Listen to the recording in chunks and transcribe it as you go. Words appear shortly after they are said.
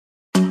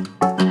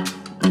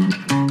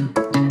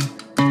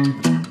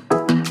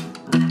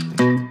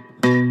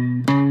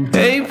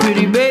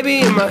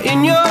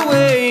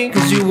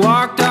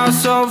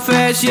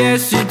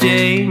just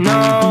yesterday.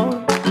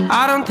 No,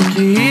 I don't think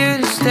you're here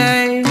to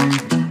stay.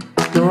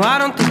 No, I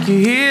don't think you're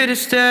here to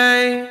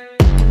stay.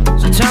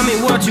 So tell me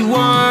what you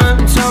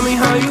want, tell me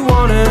how you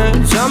want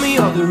it. Tell me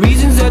all the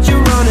reasons that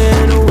you're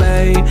running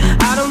away.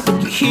 I don't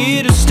think you're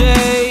here to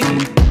stay.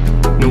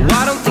 No,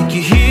 I don't think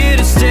you're here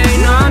to stay.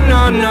 No,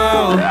 no,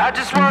 no. I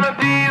just wanna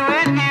be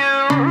with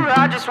you.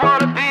 I just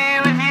wanna be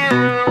with you,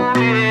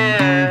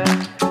 yeah.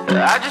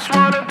 I just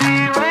wanna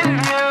be with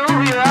you,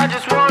 yeah. I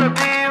just wanna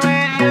be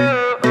with you.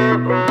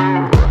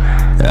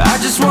 I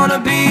just wanna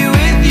be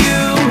with you.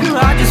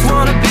 I just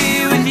wanna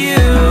be with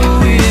you,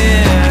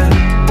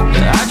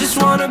 yeah. I just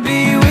wanna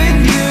be with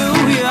you,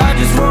 yeah. I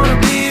just wanna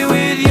be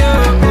with you.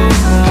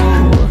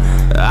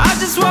 I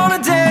just wanna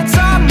dance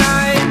all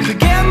night,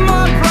 forget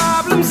my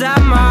problems, I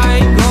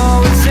might go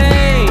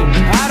insane.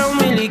 I don't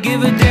really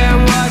give a damn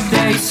what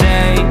they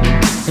say.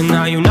 And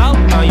now you know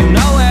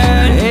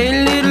it.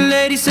 Hey, little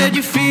lady, said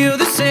you feel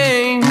the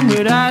same,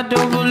 but I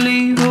don't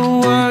believe a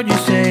word you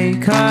say.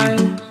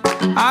 Cause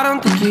I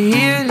don't think you're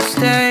here to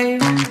stay.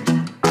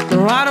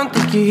 No, I don't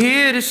think you're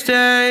here to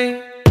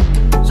stay.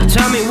 So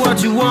tell me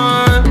what you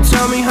want,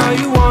 tell me how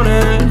you want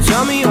it.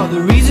 Tell me all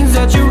the reasons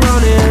that you're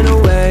running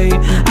away.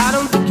 I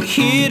don't think you're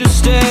here to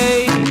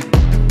stay.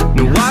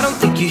 No, I don't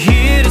think you're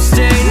here to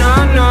stay. No,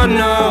 no,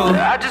 no.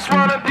 I just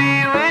wanna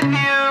be with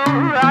you.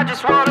 I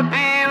just wanna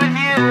be with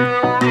you,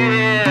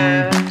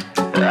 yeah.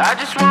 I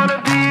just wanna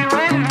be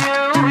with you,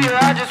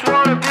 yeah. I just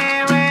wanna be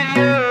with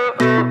you.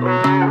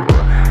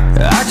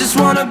 I just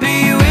wanna be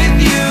with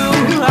you.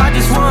 I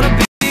just wanna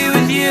be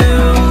with you,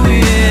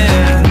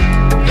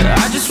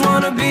 yeah. I just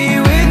wanna be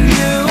with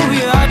you,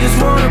 yeah. I just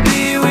wanna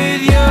be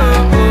with you.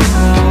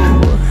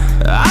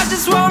 I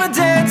just wanna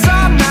dance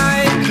all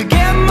night,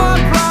 forget my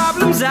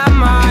problems, I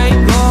might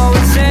go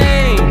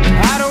insane.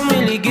 I don't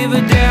really give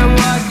a damn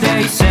what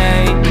they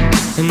say.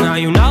 And now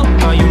you know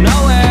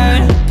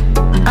it.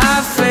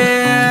 I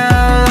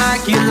feel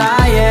like you're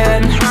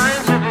lying,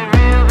 trying to be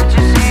real, but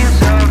you seem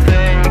so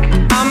fake.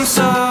 I'm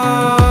so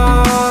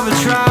over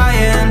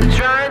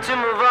trying to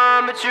move on,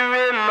 but you're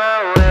in my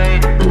way.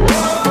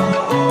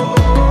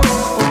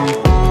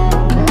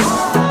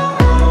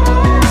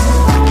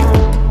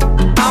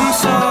 I'm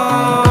so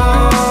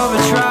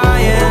over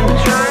trying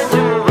to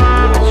move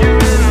on, but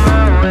you're in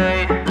my way.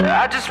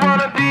 I just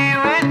wanna be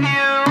with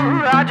you.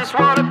 I just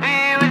wanna be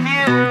with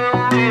you,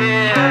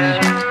 yeah.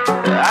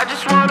 I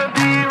just wanna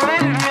be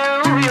with you,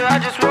 yeah. I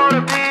just wanna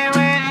be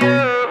with you.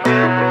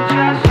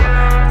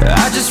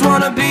 I just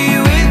wanna be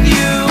with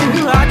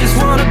you. I just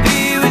wanna be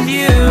with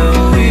you,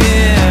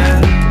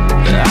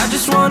 yeah. I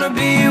just wanna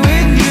be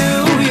with you,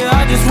 yeah.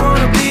 I just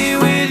wanna be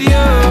with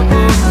you.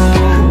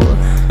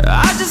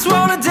 I just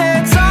wanna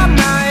dance all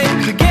night,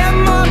 forget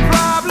my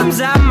problems,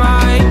 I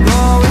might go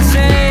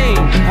insane.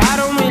 I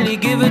don't really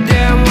give a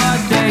damn what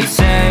they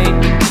say.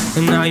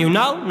 And now you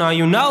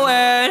know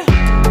it.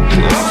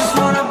 I just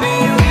wanna be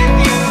with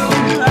you.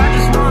 I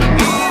just wanna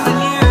be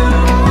with you,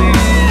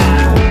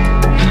 yeah.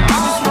 I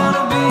just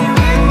wanna be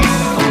with you.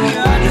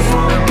 I just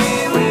wanna be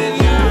with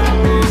you.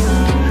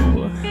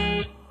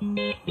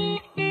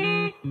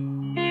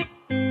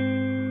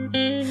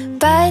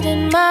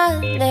 Biting my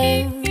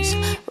nails,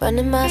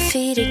 running my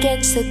feet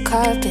against the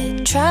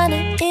carpet, trying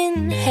to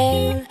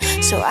inhale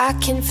so I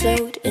can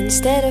float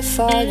instead of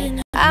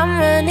falling. I'm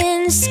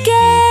running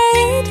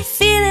scared,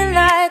 feeling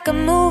like a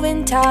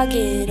moving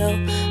target. Oh,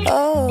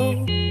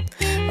 oh,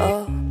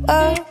 oh,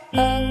 oh,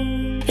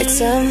 oh.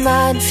 It's a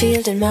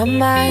minefield in my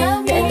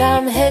mind, and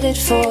I'm headed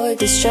for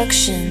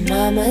destruction.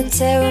 Mama,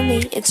 tell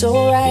me it's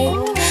alright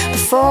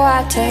before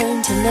I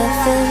turn to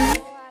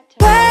nothing.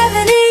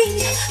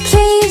 Gravity,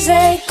 please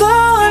let go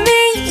of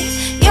me.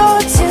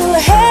 You're too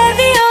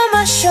heavy on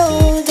my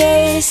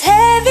shoulders,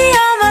 heavy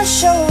on my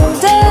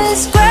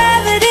shoulders.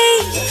 Gravity,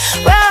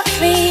 rock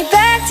me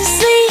back to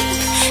sleep.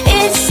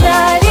 It's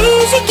not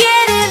easy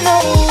getting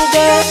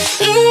older,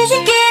 easy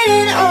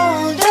getting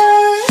older.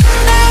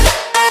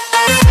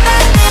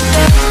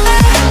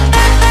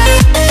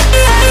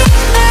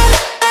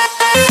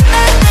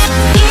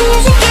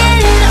 Easy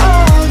getting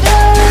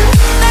older.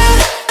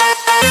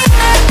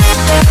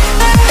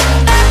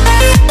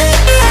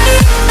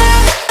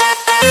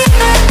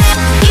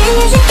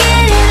 Easy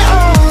getting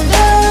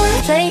older.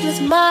 Played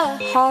with my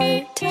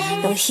heart.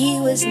 No, he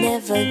was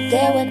never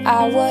there when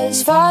I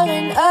was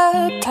falling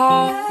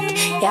apart.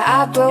 Yeah,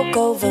 I broke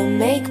over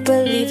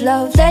make-believe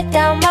love, let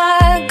down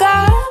my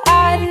guard.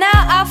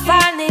 Now I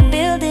finally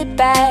build it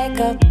back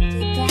up,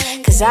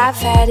 cause I've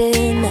had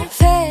enough,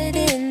 had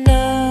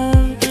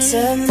enough. It's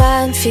a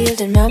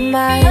minefield in my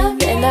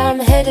mind, and I'm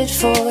headed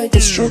for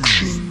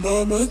destruction.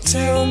 Mama,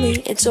 tell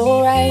me it's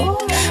alright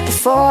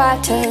before I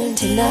turn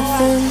to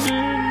nothing.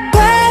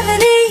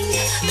 Gravity,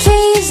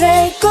 please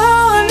let go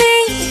of me.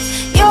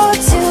 You're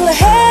too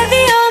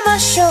heavy on my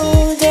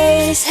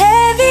shoulders,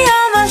 heavy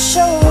on my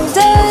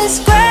shoulders.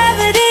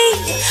 Gravity,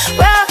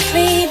 rock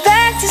me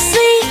back to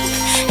sleep.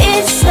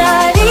 It's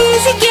not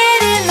easy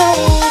getting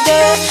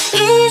older,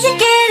 easy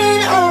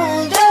getting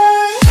older.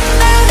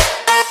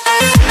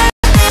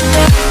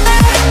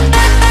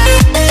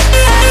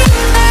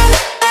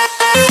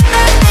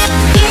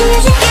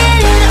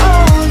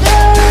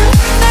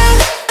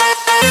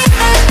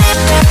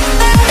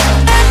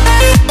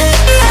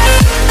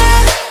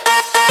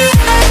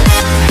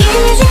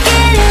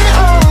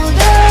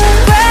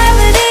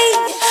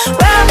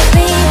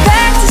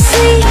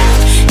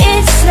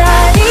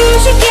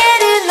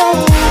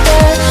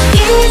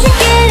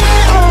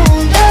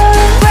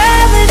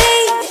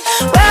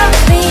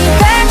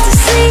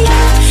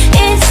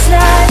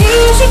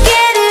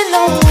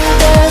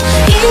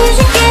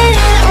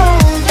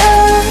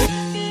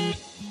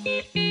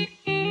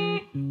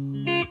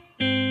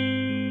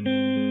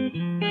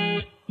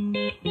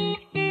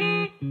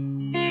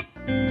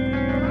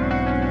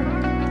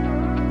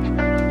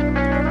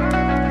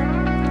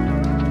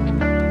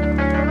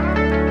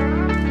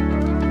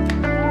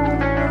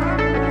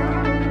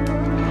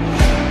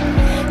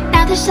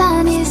 the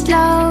sun is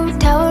low,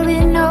 told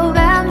me know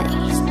about me.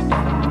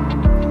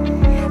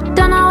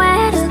 Don't know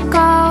where to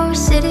go,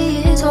 city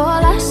is all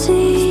I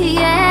see,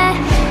 yeah.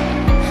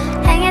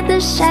 Hang at the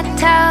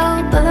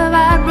chateau,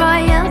 boulevard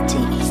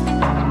royalty.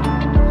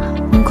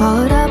 I'm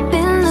caught up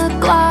in the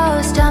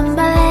glow,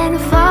 stumbling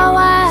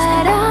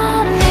forward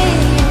on me.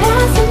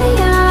 Passing the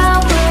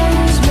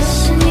hours,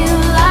 missing you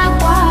like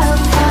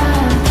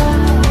wildfire.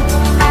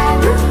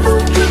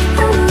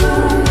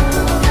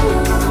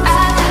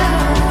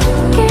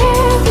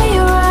 Give me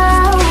your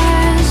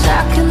hours,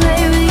 I can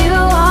lay with you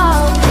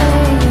all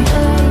day.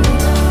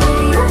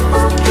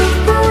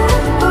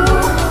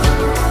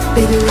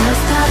 Baby, we'll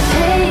stop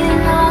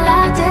paying all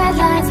our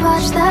deadlines,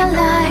 watch the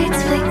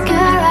lights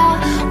flicker out.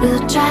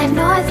 We'll drive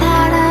north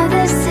out of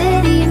the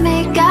city,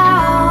 make our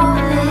own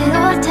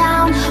little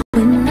town.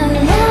 When the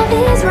love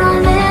is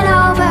running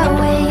over,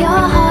 wear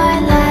your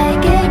heart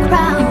like a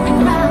crown.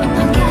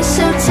 I'm getting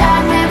so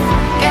tired, man,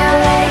 fuck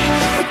LA.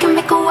 We can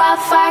make a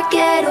wildfire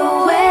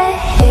getaway.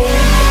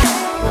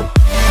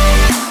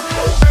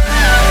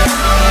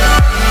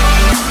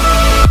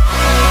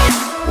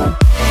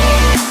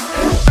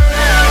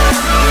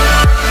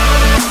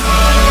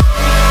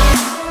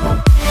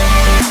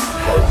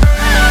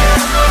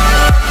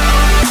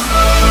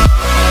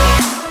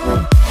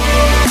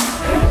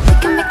 We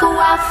can make a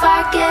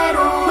wildfire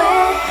getaway.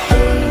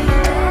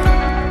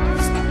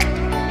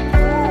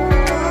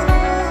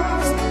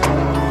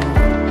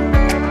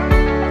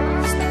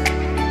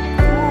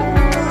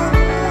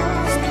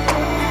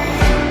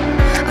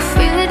 I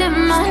feel it in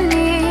my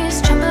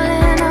knees,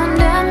 trembling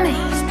under me.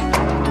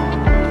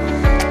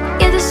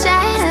 Yeah, the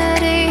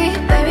sanity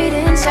buried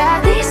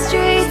inside these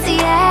streets,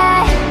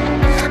 yeah.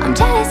 I'm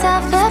jealous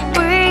of the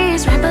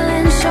breeze,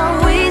 rambling so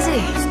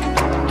easy.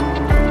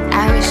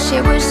 I wish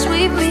it would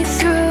sweep me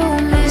through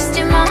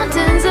misty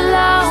mountains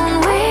alone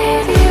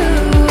with you.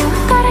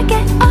 Gotta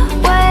get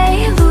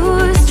away,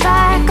 lose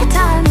track of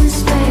time and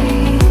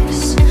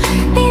space.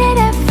 Need it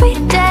every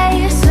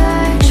day,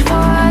 search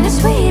for the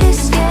sweet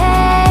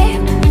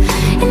escape.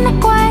 In the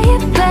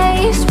quiet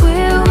place,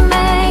 we'll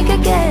make a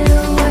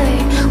getaway.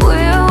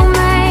 We'll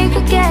make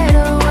a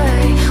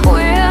getaway.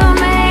 We'll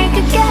make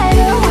a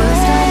getaway. We'll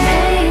start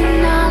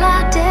paying all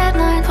our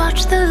deadlines,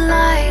 watch the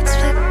lights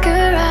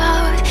flicker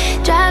out.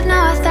 Drive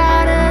north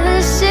out of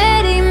the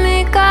city,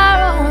 make our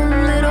own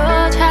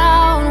little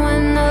town.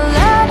 When the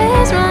love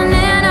is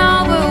running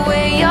over,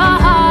 wear your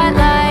heart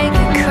like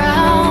a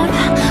crown.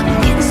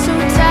 I'm getting so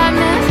tired,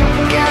 man,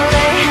 fuck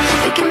LA.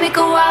 We can make a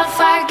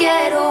wildfire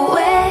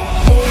getaway.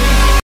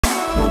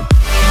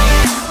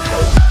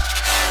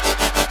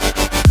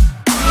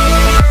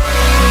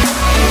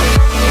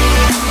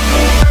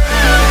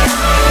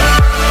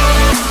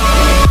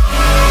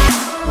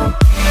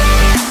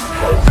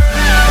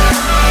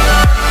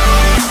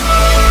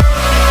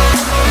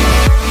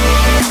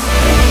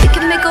 We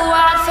can make a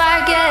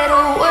wildfire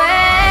getaway.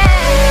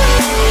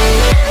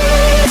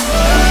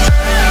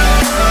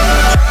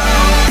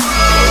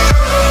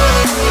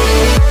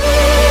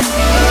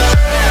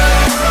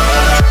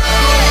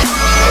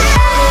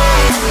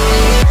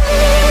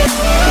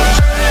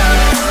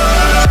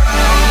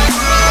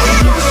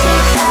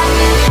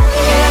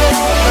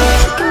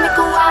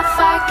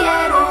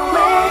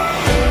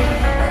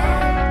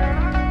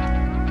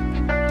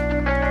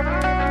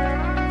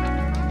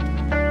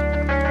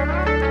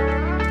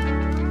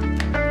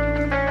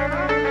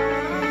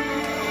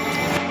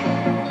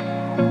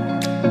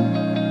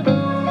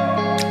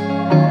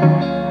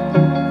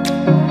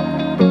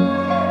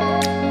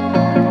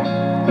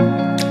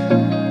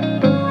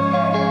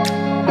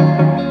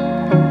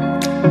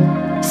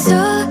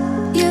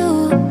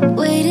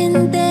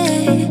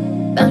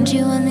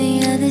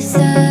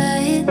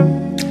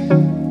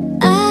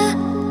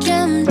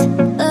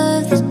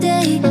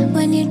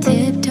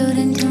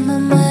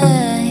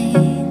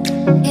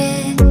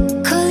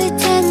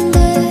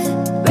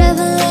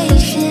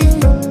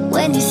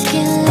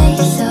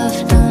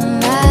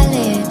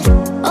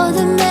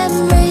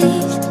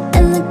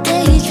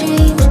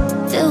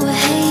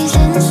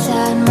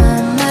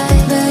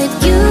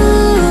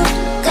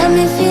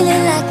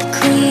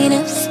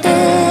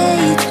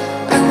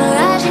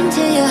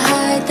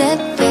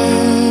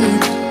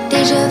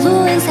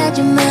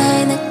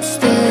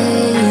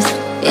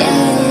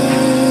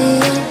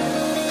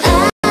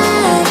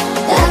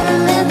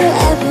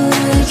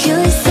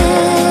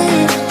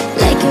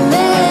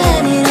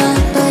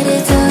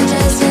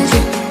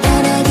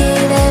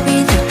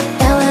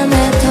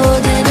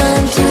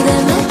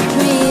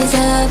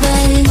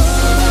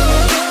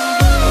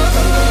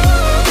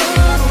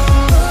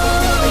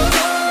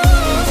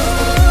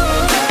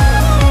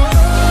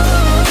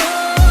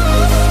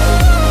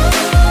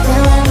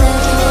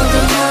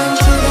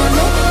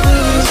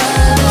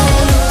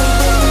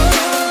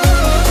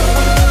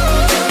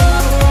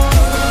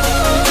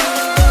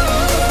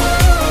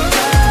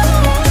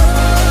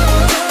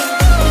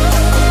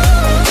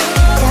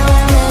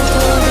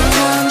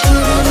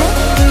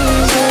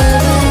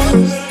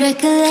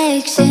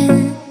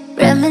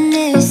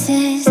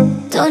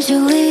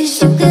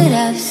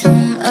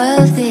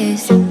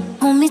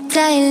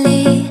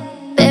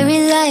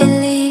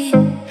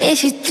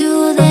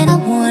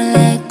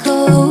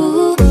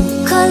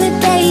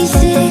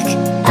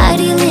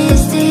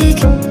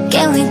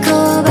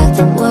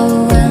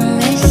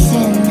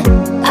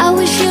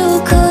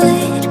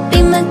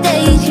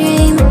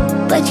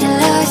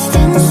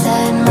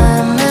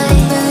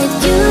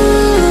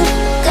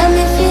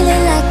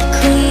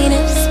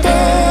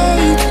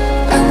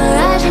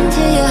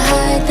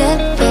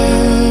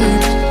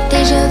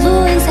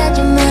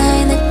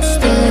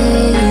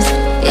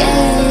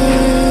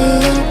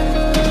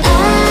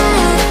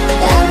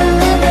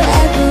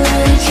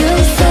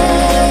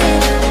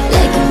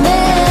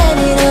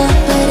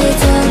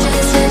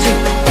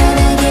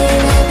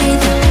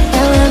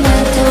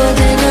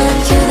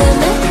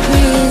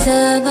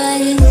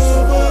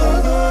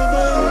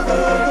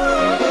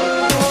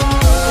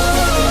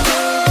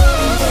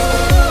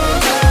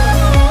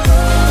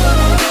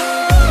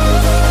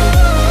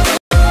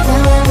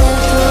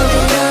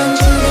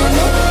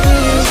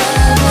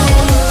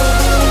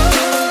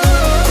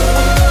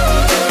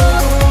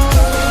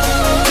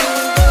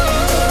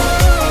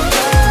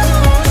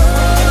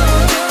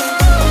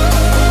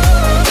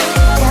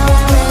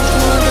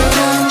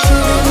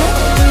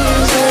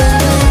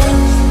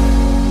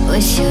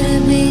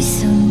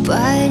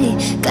 body,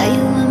 got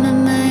you on my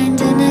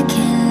mind and I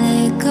can't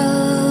let go.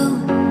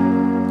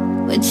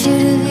 Want you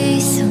to be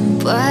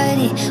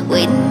somebody,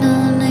 waiting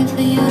all night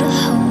for you to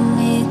hold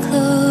me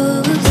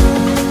close.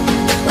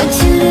 Want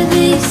you to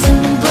be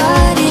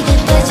somebody,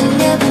 but you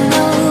never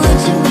know what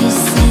you're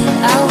missing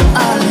out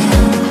on.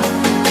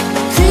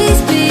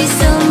 Please be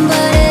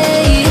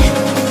somebody,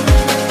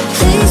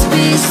 please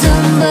be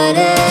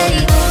somebody.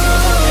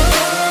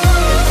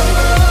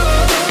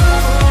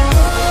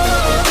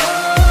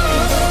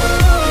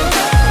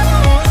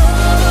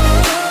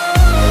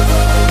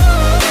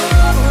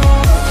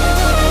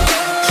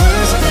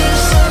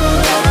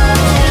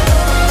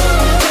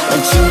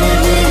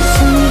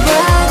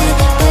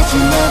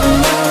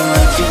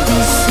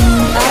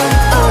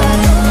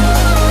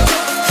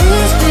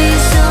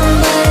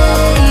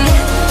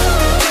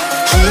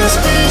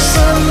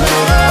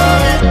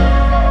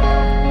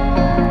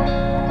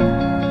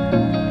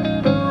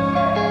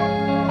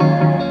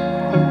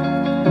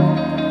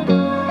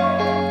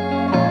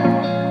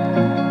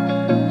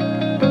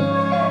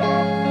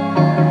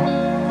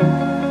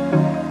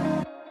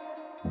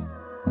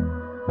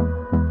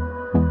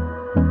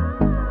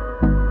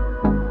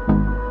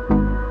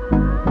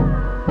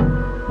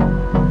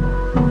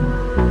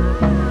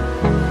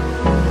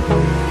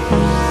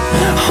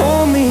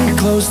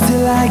 Close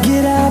till I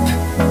get up,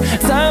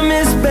 time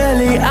is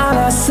barely on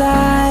our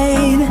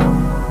side.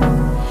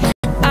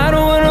 I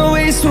don't wanna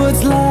waste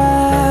what's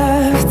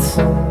left.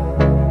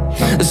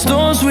 The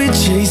storms we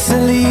chase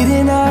are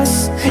leading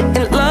us,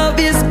 and love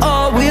is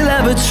all we'll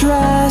ever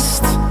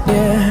trust.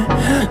 Yeah,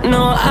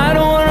 no, I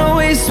don't wanna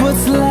waste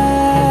what's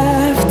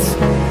left.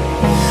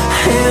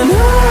 And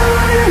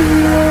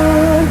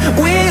on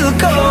we'll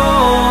go,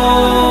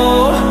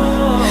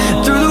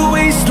 through the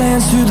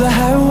wastelands, through the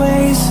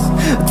highways,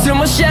 till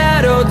my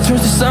shadow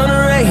turns to sun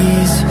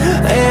rays.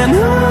 And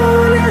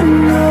on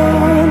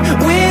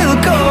we'll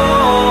go,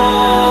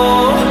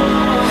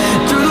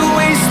 through the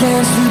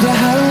wastelands, through the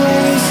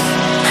highways.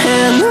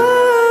 And on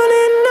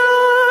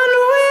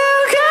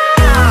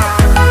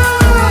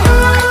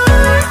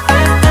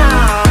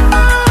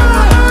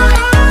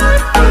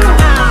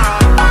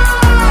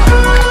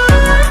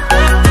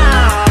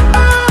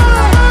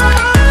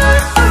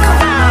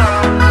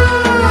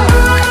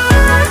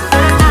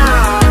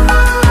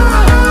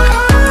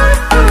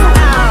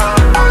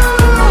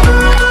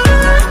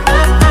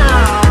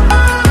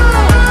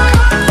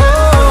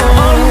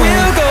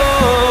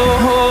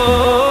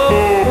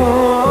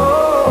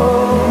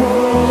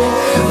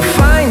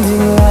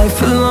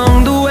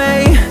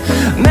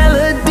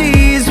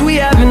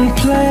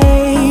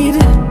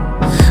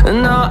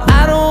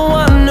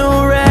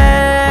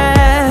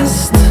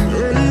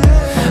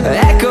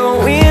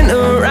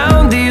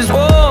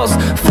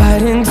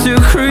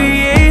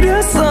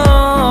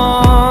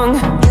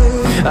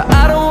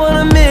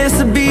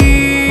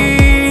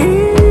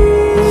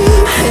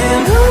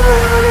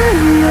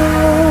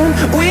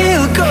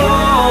we'll go.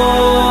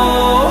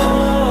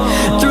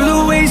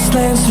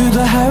 Through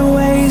the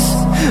highways,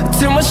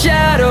 till my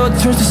shadow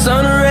turns to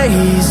sun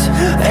rays.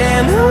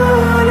 And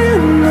on